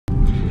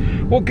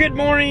Well, good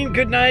morning,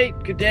 good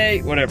night, good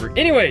day, whatever.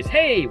 Anyways,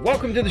 hey,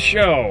 welcome to the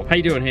show. How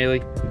you doing,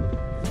 Haley?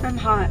 I'm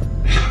hot.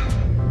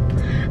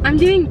 I'm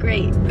doing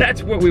great.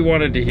 That's what we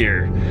wanted to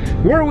hear.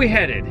 Where are we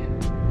headed?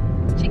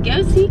 To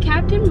go see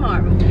Captain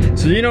Marvel.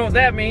 So you know what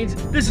that means?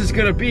 This is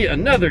gonna be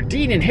another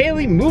Dean and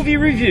Haley movie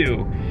review.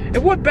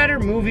 And what better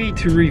movie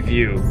to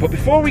review? But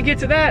before we get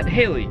to that,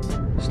 Haley,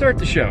 start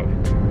the show.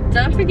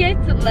 Don't forget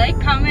to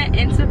like, comment,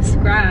 and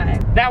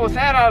subscribe. Now with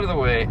that out of the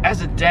way,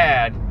 as a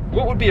dad,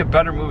 what would be a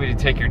better movie to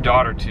take your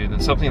daughter to than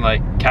something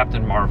like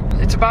Captain Marvel?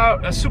 It's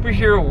about a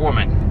superhero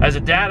woman. As a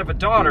dad of a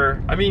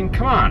daughter, I mean,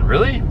 come on,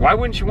 really? Why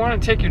wouldn't you want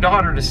to take your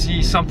daughter to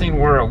see something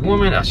where a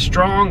woman, a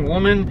strong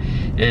woman,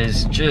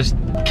 is just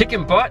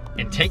kicking butt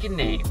and taking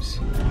names?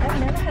 I've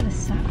never had a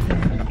stop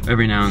there.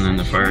 Every now and then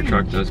the fire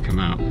truck does come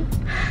out.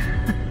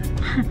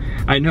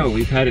 I know,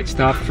 we've had it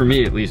stopped for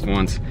me at least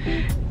once.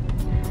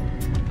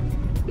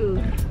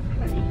 Ooh.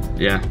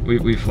 Yeah,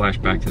 we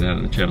flashed back to that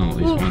on the channel at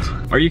least once.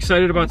 Are you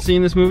excited about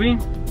seeing this movie?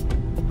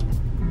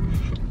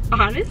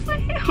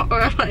 Honestly?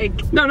 Or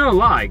like... No,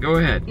 lie, go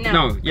ahead.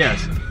 No.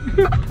 Yes.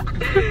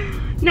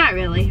 Not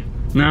really.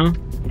 No?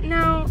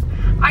 No,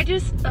 I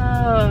just,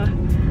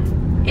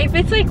 if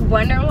it's like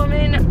Wonder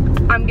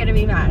Woman, I'm gonna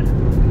be mad.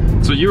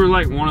 So you were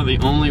like one of the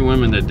only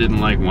women that didn't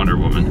like Wonder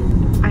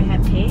Woman. I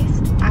have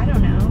taste? I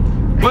don't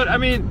know. But I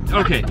mean,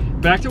 okay,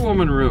 back to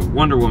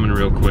Wonder Woman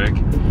real quick.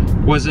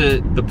 Was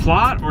it the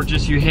plot or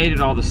just you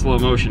hated all the slow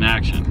motion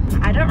action?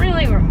 I don't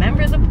really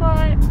remember the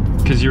plot.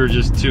 Because you were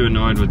just too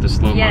annoyed with the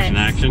slow motion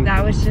action?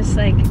 That was just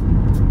like,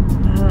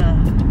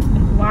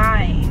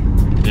 why?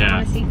 Yeah. I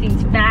want to see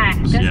things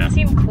fast. It doesn't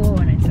seem cool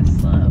when it's so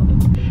slow.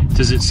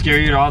 Does it scare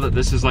you at all that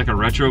this is like a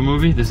retro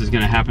movie? This is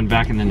gonna happen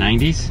back in the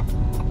 90s?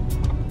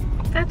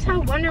 That's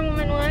how Wonder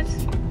Woman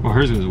was. Well,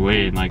 hers was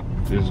way like,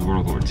 this was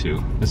World War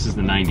II. This is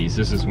the 90s.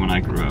 This is when I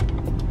grew up.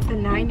 The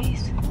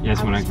 90s? Yeah,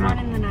 that's when I grew up.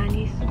 I was born in the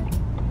 90s.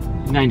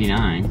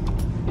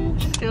 99.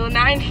 Still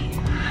 90.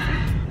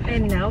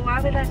 And no,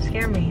 why would that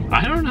scare me?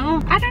 I don't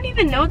know. I don't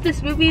even know what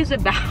this movie is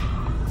about.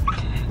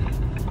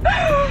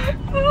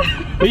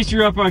 At least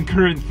you're up on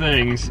current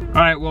things.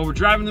 All right, well, we're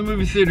driving to the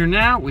movie theater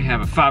now. We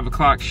have a 5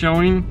 o'clock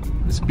showing.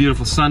 It's a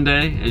beautiful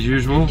Sunday, as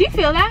usual. Do you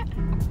feel that?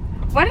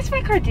 Why does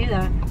my car do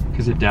that?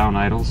 Because it down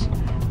idles.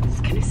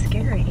 It's kind of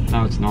scary.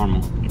 No, it's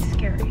normal. It's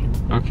scary.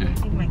 Okay. I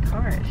think my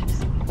car is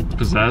just...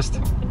 Possessed?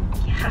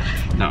 Yeah.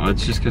 No,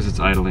 it's just because it's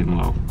idling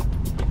low.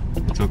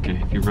 It's okay.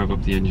 If you rev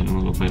up the engine a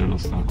little bit, it'll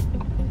stop.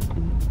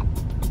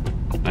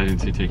 I didn't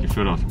say take your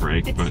foot off the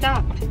brake, it but...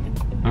 stopped.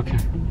 Okay.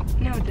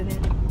 No, it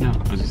didn't. No, I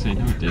was gonna say,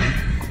 no, it didn't.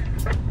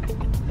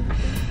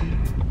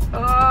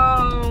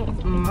 Oh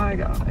my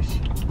gosh.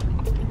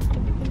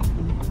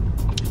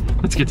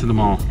 Let's get to the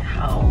mall.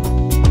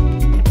 Oh.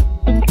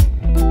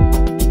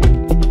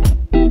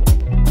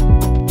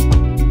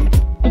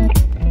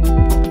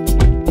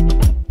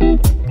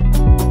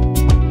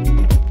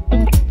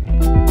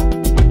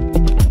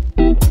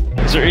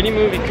 Is there any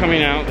movie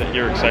coming out that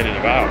you're excited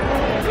about?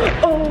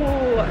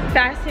 Oh,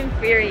 Fast and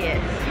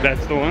Furious.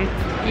 That's the one?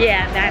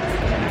 Yeah,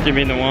 that's... You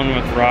mean the one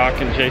with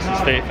Rock and Jason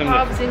Statham?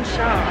 Hobbs and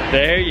Shaw.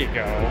 There you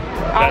go.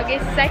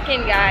 August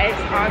 2nd, guys.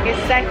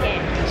 August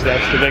 2nd. So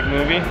that's the big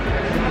movie?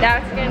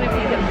 That's gonna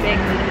be the big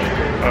movie.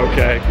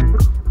 Okay.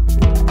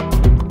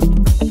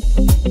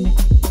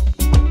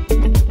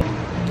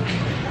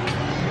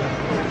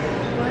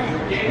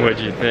 What? What'd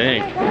you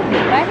think?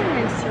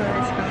 Vitamin store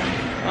is coming.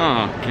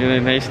 Oh,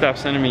 can they stop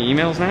sending me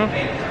emails now?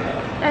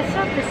 That's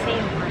not the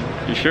same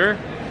one. You sure?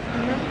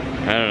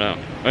 I don't know.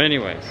 But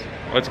anyways,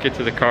 let's get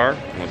to the car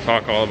and we'll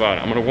talk all about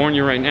it. I'm gonna warn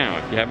you right now,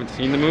 if you haven't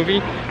seen the movie,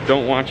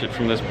 don't watch it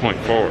from this point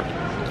forward.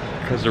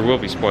 Because there will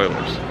be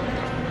spoilers.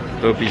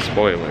 There'll be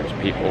spoilers,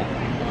 people.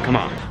 Come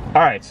on.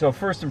 All right, so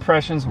first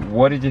impressions,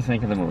 what did you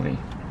think of the movie?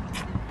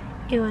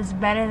 It was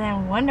better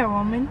than Wonder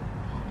Woman.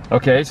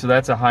 Okay, so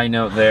that's a high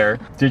note there.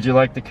 Did you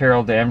like the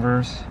Carol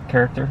Danvers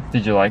character?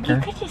 Did you like her?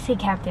 You could just say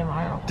Captain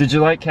Marvel. Did you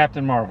like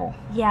Captain Marvel?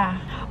 Yeah.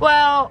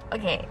 Well,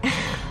 okay.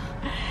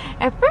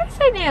 At first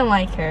I didn't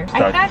like her.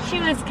 I thought she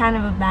was kind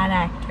of a bad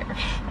actor.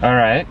 All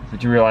right,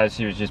 but you realized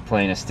she was just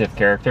playing a stiff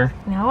character?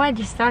 No, I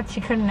just thought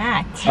she couldn't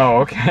act.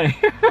 Oh, okay.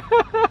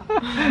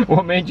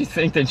 What made you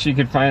think that she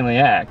could finally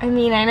act? I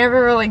mean, I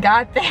never really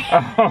got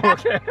there. Oh,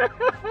 okay.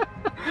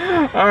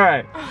 All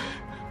right.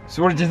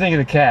 So what did you think of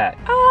the cat?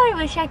 Oh,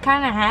 I wish I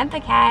kind of had the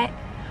cat.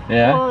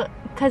 Yeah? Well,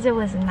 because it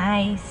was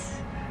nice.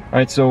 All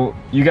right, so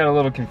you got a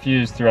little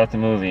confused throughout the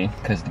movie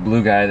because the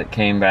blue guy that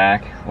came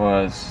back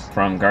was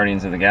from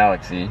Guardians of the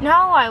Galaxy. No,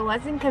 I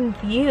wasn't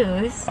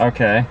confused.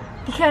 Okay.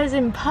 Because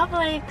in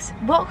Publix,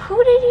 well,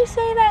 who did you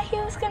say that he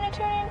was going to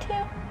turn into?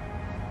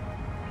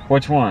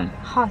 Which one?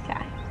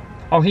 Hawkeye.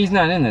 Oh, he's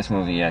not in this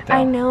movie yet, though.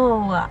 I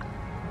know.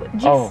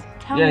 Just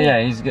tell me.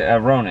 Yeah, he's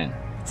Ronin.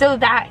 So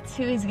that's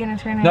who he's gonna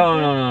turn into?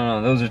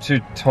 No. Those are two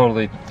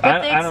totally...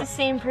 But it's the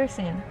same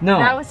person. No.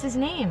 That was his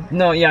name.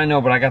 No, yeah, I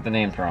know, but I got the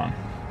names wrong.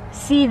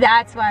 See,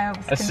 that's why I was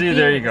confused. See,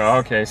 there you go.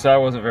 Okay, so that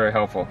wasn't very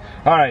helpful.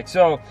 All right,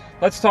 so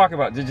let's talk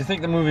about, did you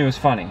think the movie was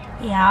funny?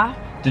 Yeah.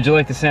 Did you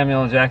like the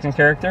Samuel L. Jackson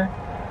character?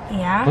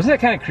 Yeah. Wasn't that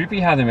kind of creepy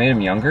how they made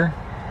him younger?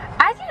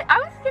 I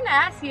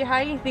ask you,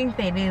 how do you think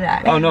they do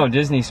that? Oh no,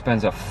 Disney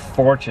spends a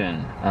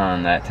fortune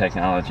on that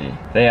technology.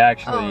 They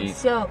actually,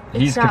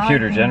 he's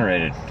computer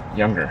generated,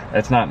 younger.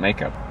 It's not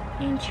makeup.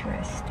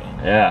 Interesting.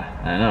 Yeah,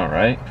 I know,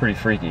 right? Pretty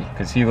freaky,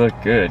 because he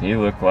looked good. He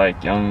looked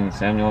like young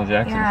Samuel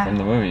Jackson from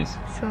the movies.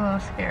 It's a little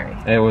scary.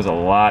 It was a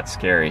lot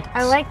scary.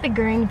 I like the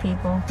green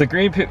people. The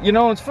green people, you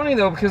know, it's funny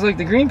though, because like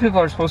the green people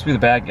are supposed to be the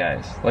bad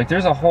guys. Like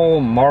there's a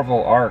whole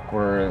Marvel arc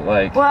where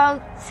like...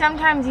 Well,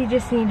 sometimes you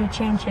just need to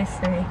change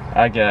history.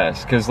 I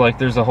guess, because like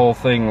there's a whole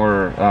thing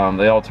where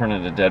they all turn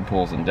into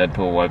Deadpools and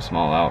Deadpool wipes them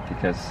all out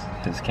because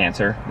his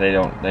cancer. They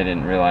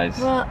didn't realize.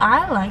 Well,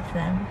 I like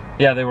them.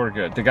 Yeah, they were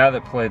good. The guy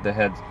that played the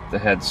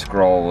head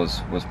scroll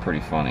was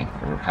pretty funny,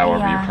 or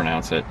however you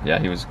pronounce it. Yeah,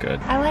 he was good.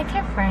 I liked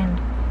her friend.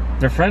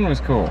 Their friend was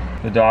cool.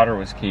 The daughter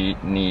was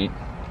neat.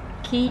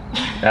 Keat.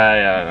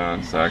 Yeah,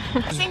 no, it sucked.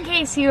 Just in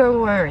case you were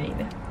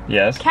worried.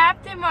 Yes.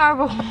 Captain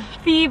Marvel will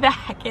be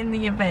back in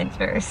the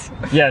Avengers.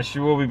 Yeah, she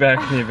will be back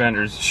in the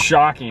Avengers.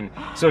 Shocking.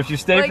 So if you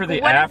stay for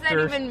the after...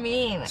 What does that even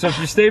mean? So if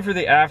you stay for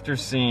the after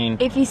scene...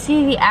 If you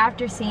see the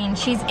after scene,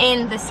 she's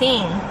in the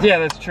scene. Yeah,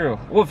 that's true.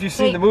 Well, if you've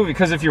seen the movie,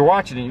 because if you're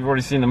watching it, you've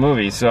already seen the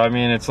movie. So, I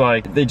mean, it's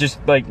like, they just,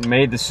 like,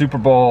 made the Super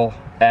Bowl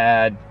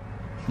ad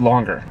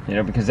longer, you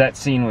know, because that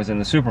scene was in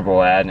the Super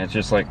Bowl ad, and it's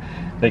just like,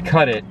 they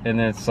cut it, and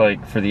then it's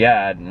like, for the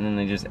ad, and then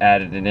they just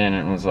added it in,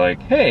 and it was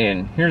like, hey,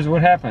 and here's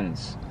what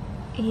happens.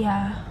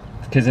 Yeah.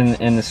 Because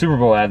in the Super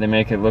Bowl ad, they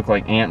make it look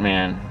like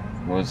Ant-Man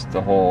was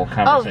the whole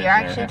conversation. Oh, you're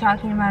actually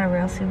talking about a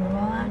real Super Bowl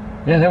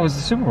ad? Yeah, that was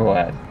the Super Bowl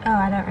ad. Oh,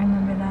 I don't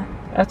remember that.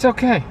 That's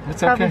okay.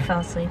 That's okay. Probably fell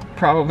asleep.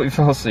 Probably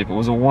fell asleep. It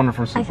was a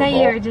wonderful Super Bowl. I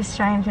thought you were just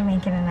trying to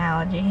make an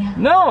analogy.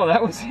 No,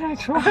 that was the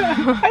actual...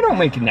 I don't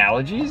make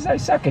analogies. I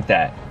suck at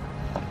that.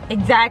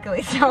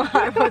 Exactly, so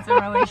I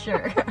wasn't really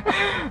sure.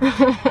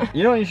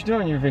 You know what you should do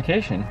on your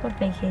vacation? What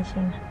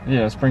vacation?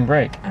 Yeah, spring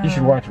break. You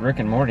should watch Rick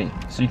and Morty,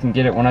 so you can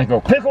get it when I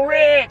go, Pickle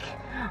Rick!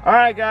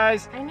 Alright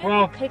guys, I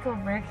know who Pickle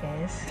Rick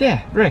is.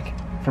 Yeah, Rick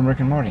from Rick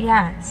and Morty.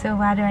 Yeah, so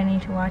why do I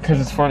need to watch it? Because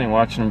it's funny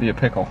watching him be a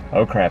pickle.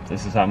 Oh crap,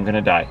 this is how I'm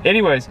gonna die.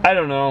 Anyways, I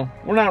don't know.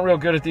 We're not real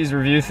good at these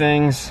review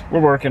things. We're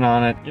working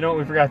on it. You know what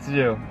we forgot to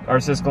do? Our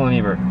Siskel and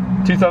Ebert.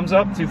 2 thumbs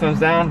up, 2 thumbs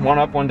down, 1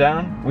 up, 1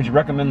 down. Would you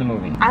recommend the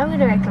movie? I would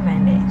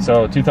recommend it.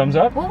 So 2 thumbs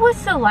up? What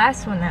was the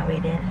last one that we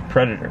did?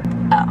 Predator.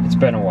 Oh. It's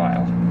been a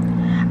while.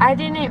 I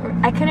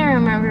couldn't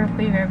remember if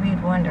we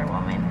reviewed Wonder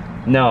Woman.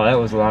 No, that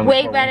was long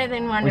Way better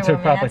than Wonder Woman. We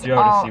took Papa Joe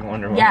to see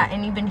Wonder Woman. Yeah,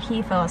 and even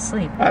he fell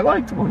asleep. I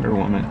liked Wonder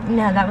Woman.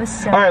 No, that was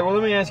so... Alright, well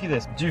let me ask you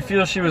this. Do you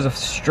feel she was a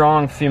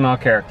strong female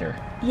character?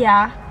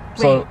 Yeah.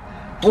 So,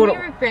 can you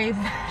rephrase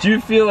that? Do you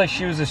feel like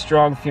she was a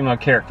strong female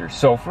character?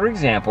 So, for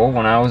example,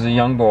 when I was a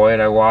young boy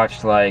and I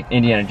watched, like,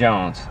 Indiana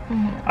Jones,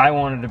 I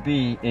wanted to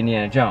be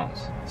Indiana Jones.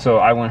 So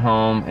I went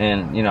home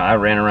and, you know, I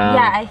ran around.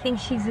 Yeah, I think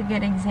she's a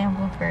good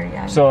example for a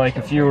young So, like,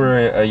 if you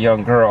were a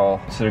young girl,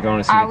 instead of going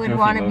to see a Goofy movie... I would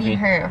want to be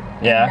her,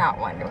 not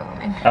Wonder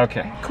Woman.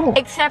 Okay, cool.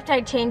 Except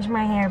I changed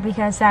my hair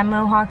because that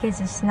mohawk is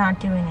just not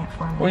doing it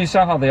for me. Well, you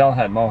saw how they all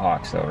had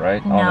mohawks, though,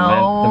 right? No.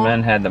 All the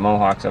men had the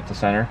mohawks up the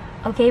center.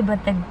 Okay,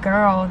 but the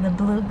girl, the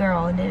blue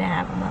girl, didn't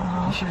have a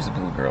mohawk. She was a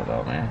blue girl,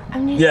 though, man.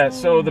 I'm just saying.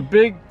 So the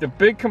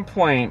big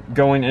complaint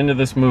going into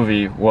this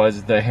movie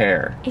was the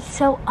hair. It's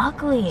so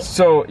ugly.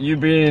 So you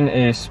being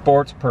a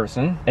sports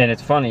person, and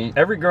it's funny,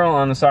 every girl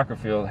on the soccer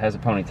field has a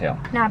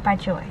ponytail. Not by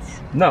choice.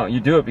 No, you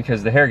do it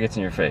because the hair gets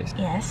in your face.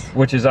 Yes.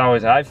 Which is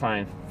always, I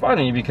find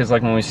funny, because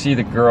like when we see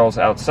the girls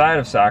outside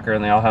of soccer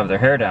and they all have their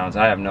hair down,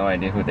 I have no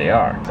idea who they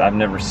are. I've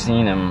never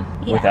seen them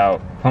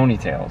without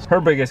ponytails. Her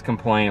biggest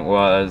complaint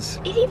was...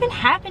 It even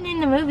happened in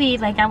the movie,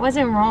 like I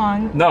wasn't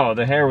wrong. No,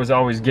 the hair was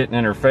always getting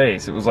in her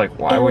face. It was like,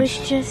 why would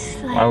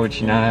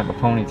she not have a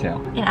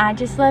ponytail? And I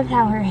just loved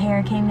how her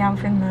hair came down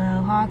from the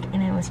mohawk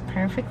and it was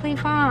perfectly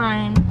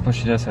fine. But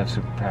she does have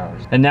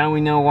superpowers. And now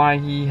we know why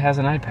he has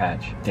an eye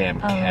patch.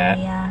 Damn cat.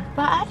 Oh yeah.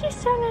 But I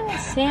just don't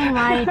understand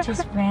why it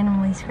just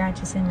randomly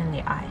scratches him in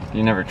the eye.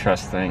 You never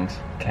trust things.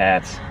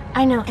 Cats.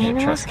 I know,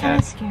 animals kind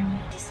of scare me.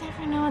 I just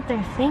never know what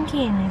they're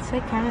thinking. It's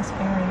like kind of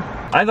scary.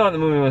 I thought the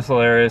movie was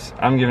hilarious.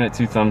 I'm giving it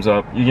 2 thumbs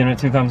up. You giving it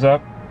 2 thumbs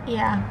up?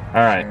 Yeah.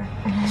 Alright.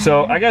 Sure.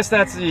 So I guess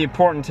that's the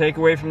important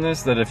takeaway from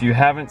this, that if you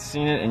haven't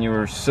seen it and you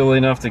were silly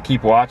enough to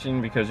keep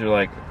watching because you're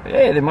like,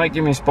 hey, they might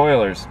give me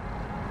spoilers.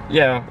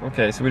 Yeah,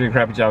 okay, so we did a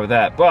crappy job with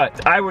that.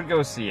 But I would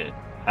go see it.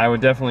 I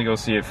would definitely go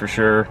see it for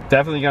sure.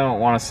 Definitely gonna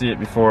want to see it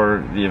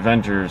before the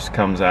Avengers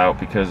comes out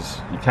because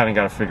you kind of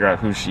got to figure out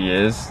who she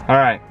is.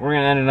 Alright, we're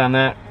gonna end it on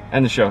that.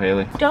 End the show,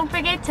 Haley. Don't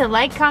forget to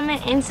like,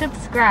 comment, and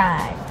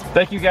subscribe.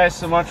 Thank you guys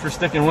so much for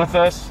sticking with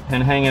us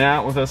and hanging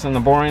out with us in the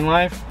boring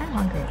life. I'm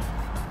hungry.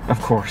 Of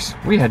course,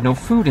 we had no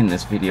food in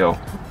this video.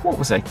 What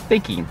was I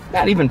thinking?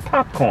 Not even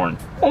popcorn.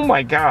 Oh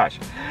my gosh.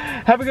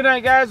 Have a good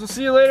night, guys. We'll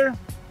see you later.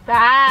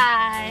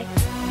 Bye.